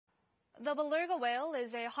The beluga whale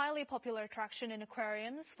is a highly popular attraction in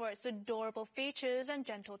aquariums for its adorable features and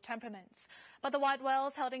gentle temperaments. But the white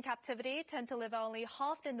whales held in captivity tend to live only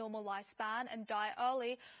half their normal lifespan and die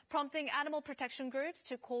early, prompting animal protection groups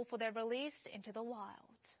to call for their release into the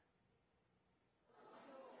wild.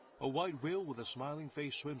 A white whale with a smiling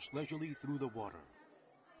face swims leisurely through the water.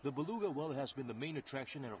 The beluga whale has been the main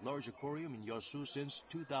attraction at a large aquarium in Yeosu since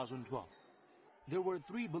 2012. There were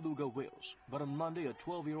 3 beluga whales, but on Monday a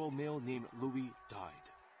 12-year-old male named Louie died.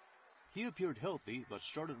 He appeared healthy but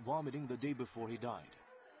started vomiting the day before he died.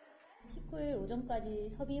 19일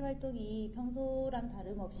오전까지 섭이 활동이 평소랑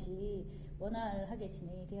다름없이 원활하게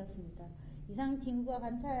진행이 되었습니다. 이상 징후가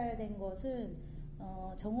관찰된 것은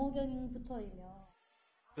정호경부터이며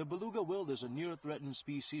The beluga whale is a near-threatened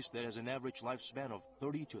species that has an average lifespan of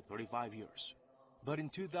 30 to 35 years. But in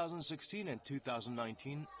 2016 and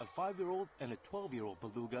 2019, a 5-year-old and a 12-year-old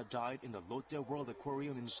beluga died in the Lotte World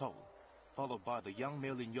Aquarium in Seoul, followed by the young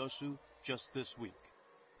male in Yeosu just this week.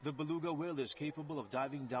 The beluga whale is capable of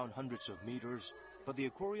diving down hundreds of meters, but the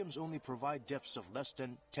aquariums only provide depths of less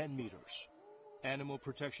than 10 meters. Animal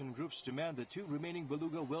protection groups demand the 2 remaining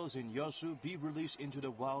beluga whales in Yeosu be released into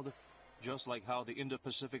the wild, just like how the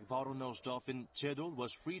Indo-Pacific bottlenose dolphin Jedol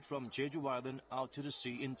was freed from Jeju Island out to the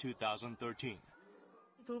sea in 2013.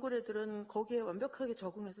 돌고래들은 거기에 완벽하게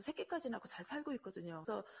적응해서 새끼까지 낳고 잘 살고 있거든요.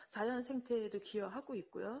 그래서 자연 생태에도 기여하고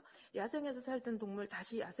있고요. 야생에서 살던 동물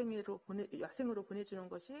다시 야생으로 보내주는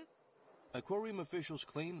것이. Aquarium officials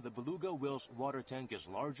claim the beluga whale's water tank is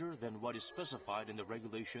larger than what is specified in the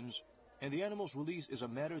regulations, and the animal's release is a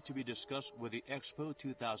matter to be discussed with the Expo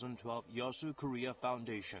 2012 Yeosu Korea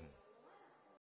Foundation.